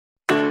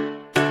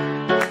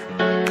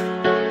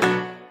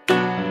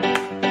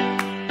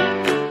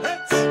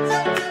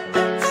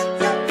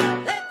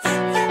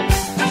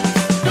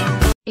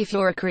if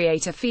you're a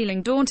creator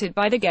feeling daunted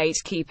by the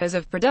gatekeepers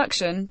of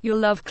production, you'll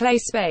love Clay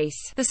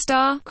Space, the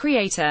star,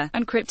 creator,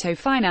 and crypto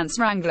finance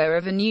wrangler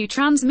of a new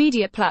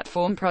transmedia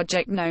platform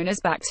project known as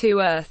Back to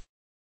Earth.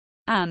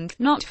 And,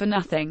 not for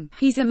nothing,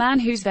 he's a man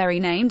whose very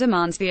name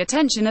demands the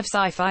attention of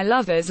sci-fi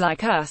lovers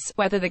like us,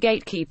 whether the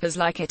gatekeepers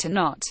like it or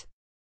not.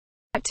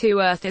 Back to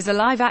Earth is a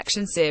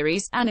live-action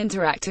series, an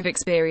interactive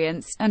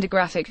experience, and a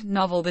graphic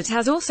novel that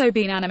has also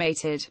been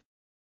animated.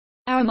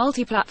 Our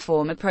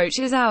multi-platform approach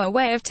is our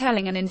way of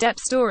telling an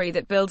in-depth story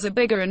that builds a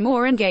bigger and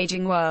more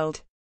engaging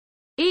world.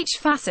 Each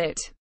facet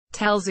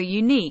tells a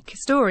unique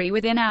story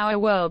within our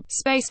world.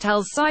 Space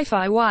tells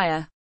sci-fi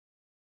wire.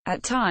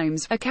 At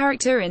times, a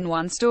character in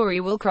one story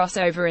will cross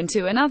over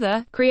into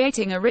another,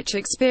 creating a rich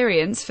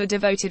experience for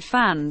devoted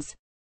fans.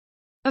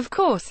 Of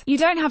course, you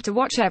don't have to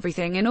watch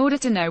everything in order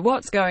to know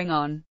what's going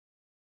on.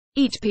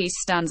 Each piece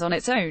stands on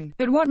its own,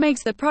 but what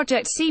makes the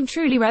project seem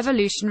truly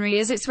revolutionary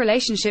is its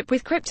relationship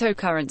with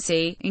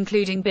cryptocurrency,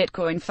 including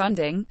Bitcoin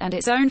funding, and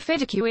its own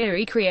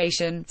fiduciary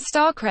creation,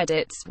 star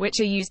credits,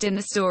 which are used in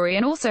the story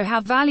and also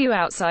have value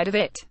outside of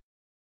it.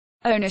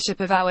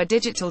 Ownership of our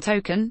digital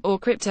token, or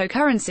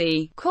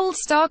cryptocurrency, called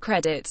star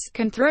credits,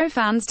 can throw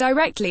fans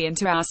directly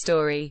into our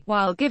story,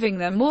 while giving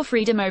them more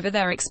freedom over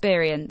their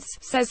experience,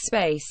 says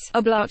Space,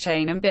 a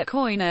blockchain and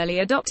Bitcoin early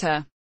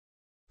adopter.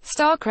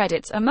 Star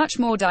credits are much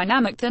more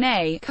dynamic than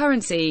a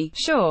currency.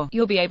 Sure,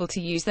 you'll be able to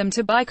use them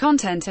to buy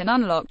content and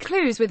unlock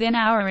clues within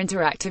our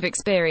interactive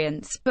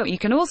experience, but you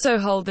can also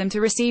hold them to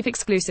receive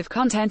exclusive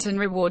content and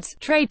rewards,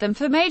 trade them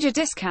for major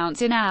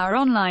discounts in our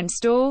online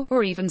store,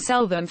 or even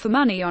sell them for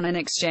money on an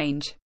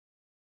exchange.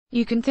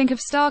 You can think of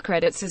star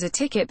credits as a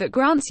ticket that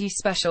grants you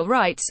special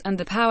rights, and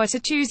the power to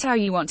choose how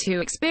you want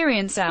to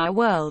experience our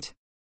world.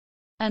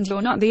 And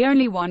you're not the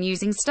only one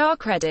using star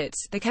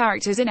credits, the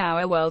characters in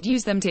our world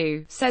use them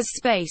too, says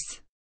Space.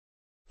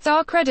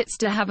 Star credits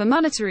do have a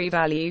monetary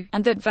value,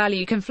 and that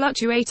value can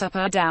fluctuate up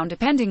or down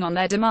depending on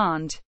their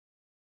demand.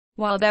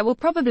 While there will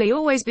probably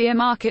always be a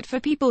market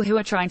for people who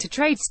are trying to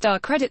trade star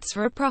credits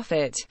for a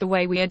profit, the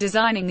way we are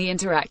designing the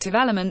interactive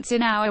elements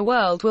in our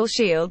world will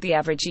shield the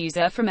average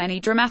user from any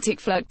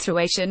dramatic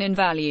fluctuation in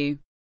value.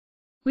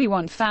 We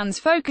want fans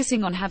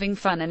focusing on having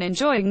fun and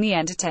enjoying the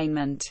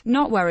entertainment,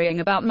 not worrying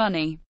about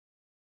money.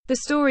 The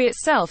story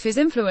itself is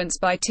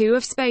influenced by two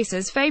of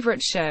Space's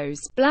favorite shows,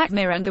 Black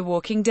Mirror and The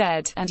Walking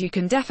Dead, and you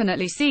can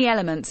definitely see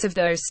elements of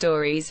those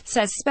stories,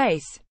 says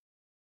Space.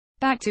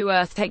 Back to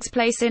Earth takes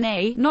place in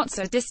a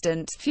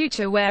not-so-distant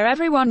future where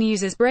everyone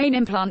uses brain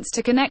implants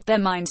to connect their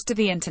minds to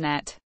the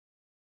internet.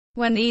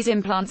 When these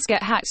implants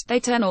get hacked, they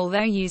turn all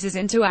their users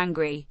into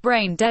angry,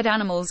 brain-dead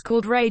animals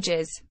called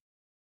rages.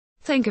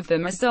 Think of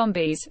them as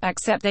zombies,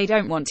 except they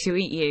don't want to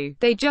eat you,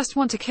 they just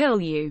want to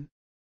kill you.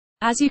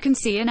 As you can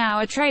see in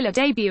our trailer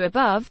debut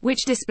above,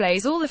 which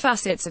displays all the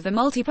facets of the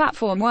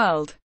multi-platform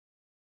world.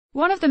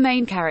 One of the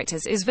main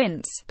characters is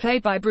Vince,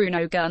 played by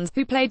Bruno Guns,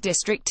 who played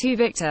District 2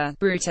 Victor,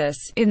 Brutus,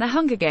 in The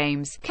Hunger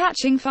Games,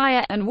 Catching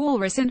Fire, and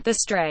Walrus in The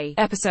Stray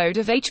episode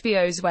of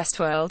HBO's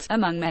Westworld,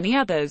 among many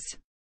others.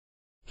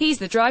 He's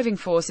the driving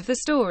force of the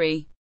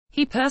story.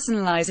 He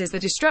personalizes the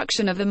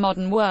destruction of the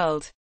modern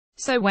world.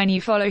 So when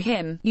you follow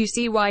him, you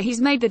see why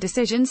he's made the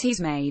decisions he's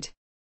made.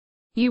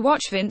 You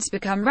watch Vince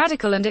become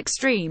radical and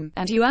extreme,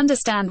 and you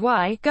understand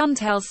why. Gunn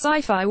tells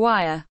Sci-Fi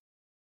Wire.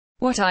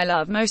 What I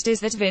love most is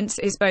that Vince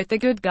is both the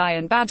good guy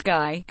and bad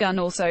guy. Gunn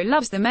also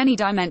loves the many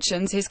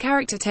dimensions his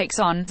character takes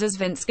on. As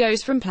Vince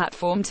goes from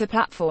platform to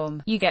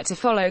platform, you get to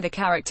follow the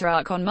character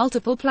arc on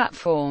multiple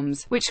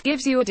platforms, which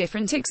gives you a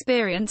different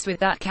experience with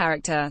that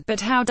character.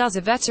 But how does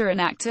a veteran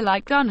actor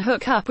like Gunn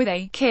hook up with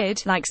a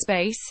kid like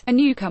Space, a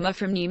newcomer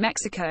from New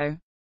Mexico?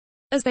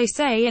 As they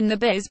say in the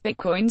biz,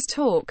 Bitcoins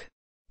talk.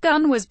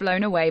 Gunn was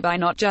blown away by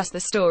not just the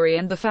story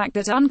and the fact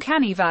that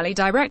Uncanny Valley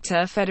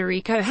director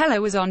Federico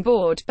Heller was on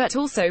board, but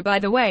also by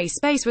the way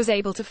Space was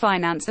able to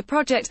finance the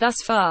project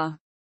thus far.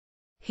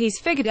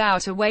 He's figured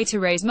out a way to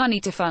raise money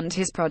to fund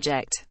his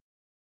project.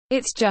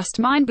 It's just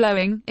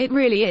mind-blowing, it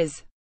really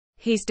is.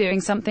 He's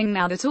doing something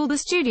now that all the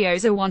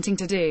studios are wanting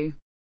to do.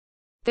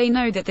 They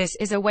know that this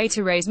is a way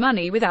to raise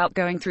money without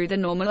going through the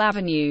normal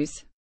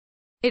avenues.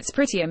 It's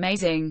pretty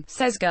amazing,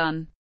 says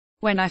Gunn.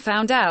 When I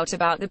found out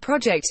about the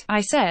project,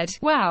 I said,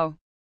 wow.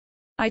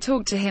 I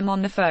talked to him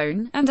on the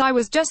phone, and I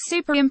was just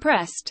super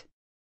impressed.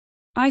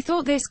 I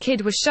thought this kid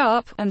was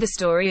sharp, and the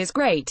story is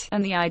great,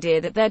 and the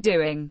idea that they're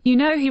doing, you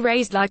know, he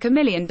raised like $1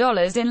 million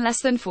in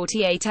less than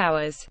 48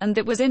 hours, and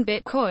that was in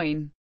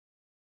Bitcoin.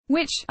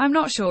 Which, I'm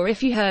not sure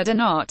if you heard or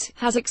not,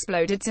 has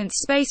exploded since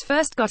Space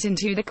first got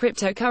into the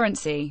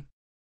cryptocurrency.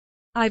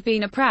 I've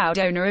been a proud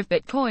owner of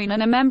Bitcoin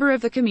and a member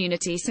of the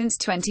community since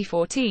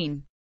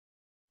 2014.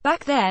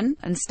 Back then,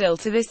 and still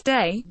to this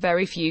day,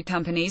 very few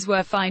companies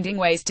were finding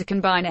ways to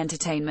combine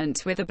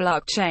entertainment with a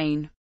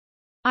blockchain.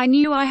 I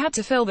knew I had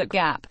to fill that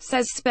gap,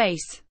 says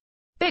Space.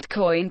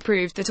 Bitcoin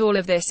proved that all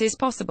of this is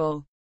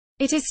possible.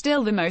 It is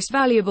still the most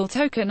valuable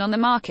token on the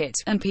market,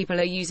 and people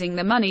are using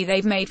the money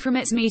they've made from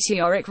its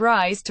meteoric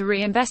rise to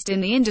reinvest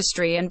in the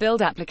industry and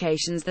build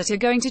applications that are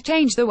going to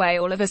change the way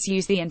all of us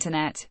use the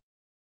internet.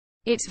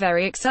 It's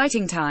very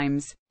exciting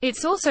times.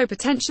 It's also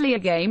potentially a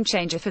game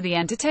changer for the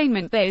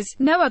entertainment biz.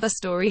 No other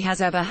story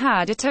has ever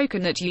had a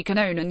token that you can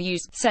own and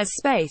use, says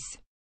Space.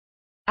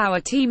 Our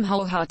team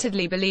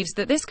wholeheartedly believes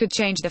that this could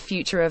change the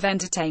future of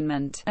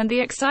entertainment, and the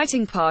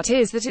exciting part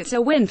is that it's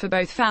a win for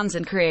both fans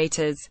and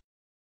creators.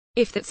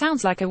 If that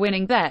sounds like a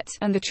winning bet,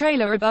 and the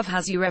trailer above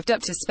has you revved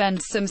up to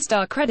spend some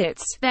star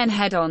credits, then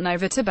head on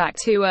over to Back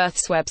to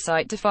Earth's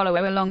website to follow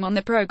along on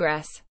the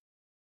progress.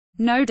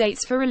 No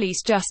dates for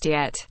release just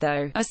yet,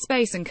 though, as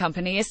Space and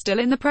company is still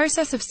in the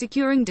process of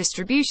securing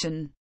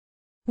distribution.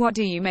 What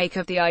do you make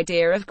of the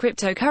idea of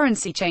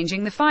cryptocurrency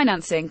changing the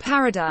financing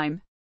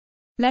paradigm?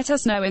 Let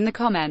us know in the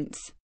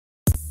comments.